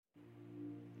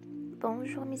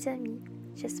Bonjour mes amis,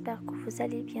 j'espère que vous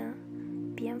allez bien.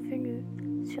 Bienvenue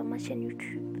sur ma chaîne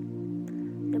YouTube.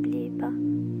 N'oubliez pas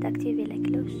d'activer la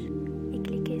cloche et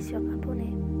cliquer sur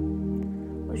abonner.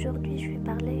 Aujourd'hui je vais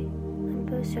parler un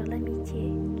peu sur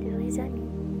l'amitié, les vrais amis.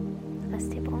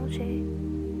 Restez branchés.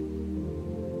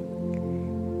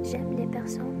 J'aime les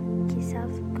personnes qui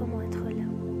savent comment être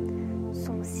là,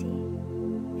 sans si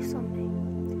et sans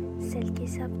mais. Celles qui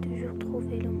savent toujours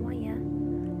trouver le moyen,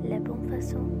 la bonne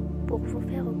façon pour vous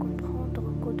faire comprendre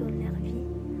que dans leur vie,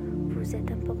 vous êtes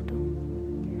important.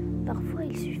 Parfois,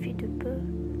 il suffit de peu,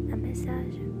 un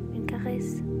message, une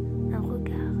caresse, un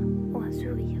regard ou un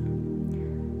sourire.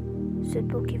 Ce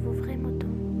pot qui vaut vraiment tant.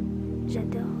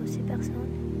 J'adore ces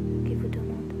personnes qui vous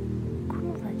demandent «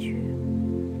 Comment vas-tu ?»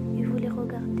 et vous les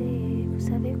regardez et vous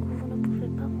savez que vous ne pouvez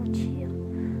pas mentir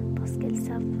parce qu'elles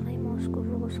savent vraiment ce que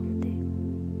vous ressentez.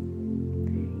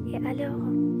 Et alors,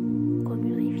 comme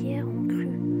une rivière en crue,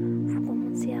 vous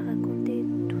commencez à raconter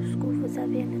tout ce que vous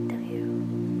avez à l'intérieur,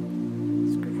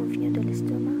 ce que vous vient de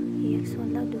l'estomac, et elles sont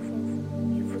là devant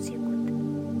vous et vous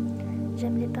écoutent.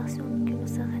 J'aime les personnes qui ne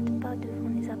s'arrêtent pas devant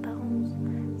les apparences,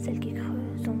 celles qui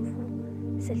creusent en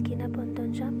vous, celles qui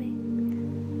n'abandonnent jamais.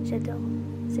 J'adore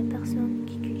ces personnes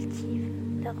qui cultivent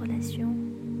la relation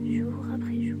jour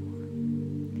après jour.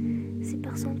 Ces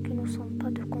personnes qui ne sont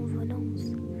pas de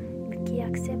convenance, mais qui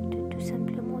acceptent tout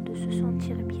simplement de se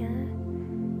sentir bien.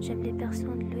 J'aime les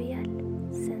personnes loyales,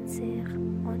 sincères,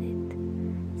 honnêtes,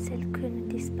 celles qui ne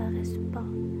disparaissent pas,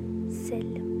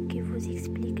 celles qui vous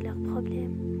expliquent leurs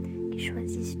problèmes, qui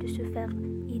choisissent de se faire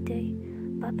aider,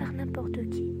 pas par n'importe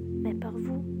qui, mais par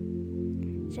vous.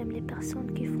 J'aime les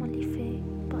personnes qui font l'effet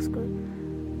parce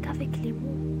qu'avec les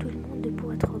mots, tout le monde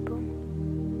peut être bon.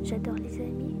 J'adore les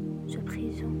amis, je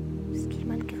présente ce qui,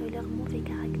 malgré leur mauvais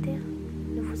caractère,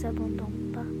 ne vous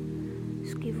abandonne pas,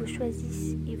 ce qui vous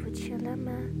choisissent et vous tient la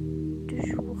main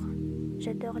toujours.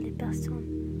 J'adore les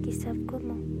personnes qui savent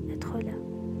comment être là.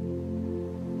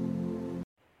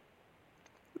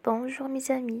 Bonjour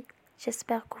mes amis,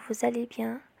 j'espère que vous allez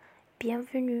bien.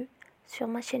 Bienvenue sur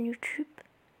ma chaîne YouTube.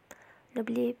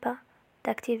 N'oubliez pas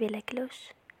d'activer la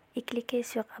cloche et cliquer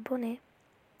sur abonner.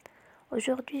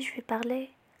 Aujourd'hui je vais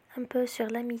parler un peu sur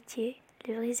l'amitié,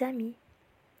 les vrais amis.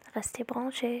 Restez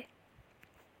branchés.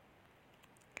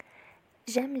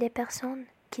 J'aime les personnes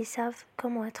qui savent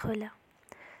comment être là,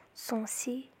 sans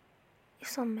si et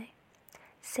sans mais.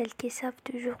 Celles qui savent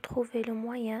toujours trouver le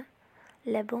moyen,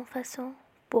 la bonne façon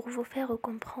pour vous faire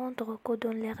comprendre que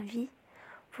dans leur vie,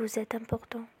 vous êtes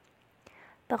important.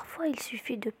 Parfois, il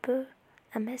suffit de peu,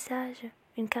 un message,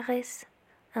 une caresse,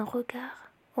 un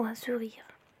regard ou un sourire.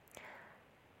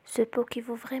 Ce pot qui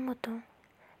vaut vraiment tant.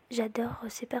 J'adore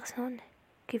ces personnes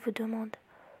qui vous demandent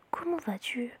 « Comment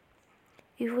vas-tu ?»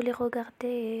 et vous les regardez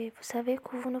et vous savez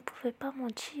que vous ne pouvez pas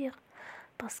mentir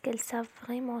parce qu'elles savent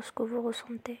vraiment ce que vous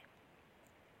ressentez.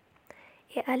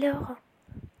 Et alors,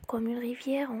 comme une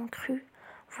rivière en crue,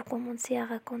 vous commencez à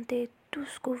raconter tout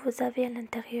ce que vous avez à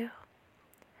l'intérieur,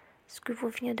 ce que vous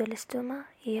vient de l'estomac,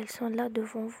 et elles sont là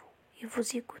devant vous et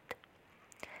vous écoutent.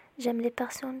 J'aime les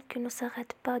personnes qui ne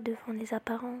s'arrêtent pas devant les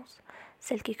apparences,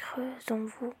 celles qui creusent en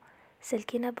vous, celles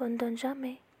qui n'abandonnent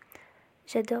jamais.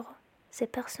 J'adore ces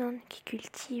personnes qui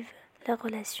cultivent la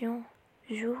relation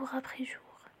jour après jour.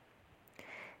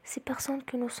 Ces personnes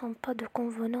qui ne sont pas de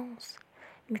convenance,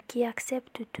 mais qui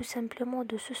acceptent tout simplement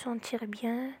de se sentir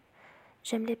bien.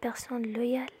 J'aime les personnes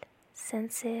loyales,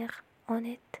 sincères,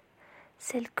 honnêtes,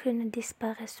 celles qui ne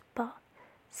disparaissent pas,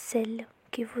 celles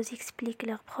qui vous expliquent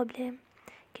leurs problèmes,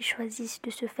 qui choisissent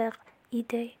de se faire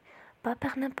aider, pas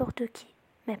par n'importe qui,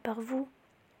 mais par vous.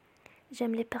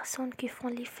 J'aime les personnes qui font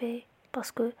l'effet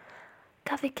parce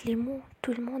qu'avec les mots,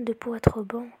 tout le monde peut être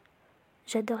bon.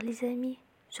 J'adore les amis,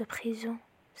 je présente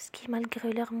ce qui,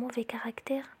 malgré leur mauvais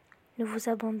caractère, ne vous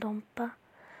abandonne pas,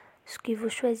 ce qui vous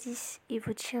choisissent et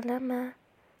vous tient la main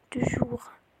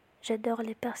toujours. J'adore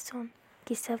les personnes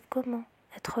qui savent comment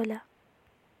être là.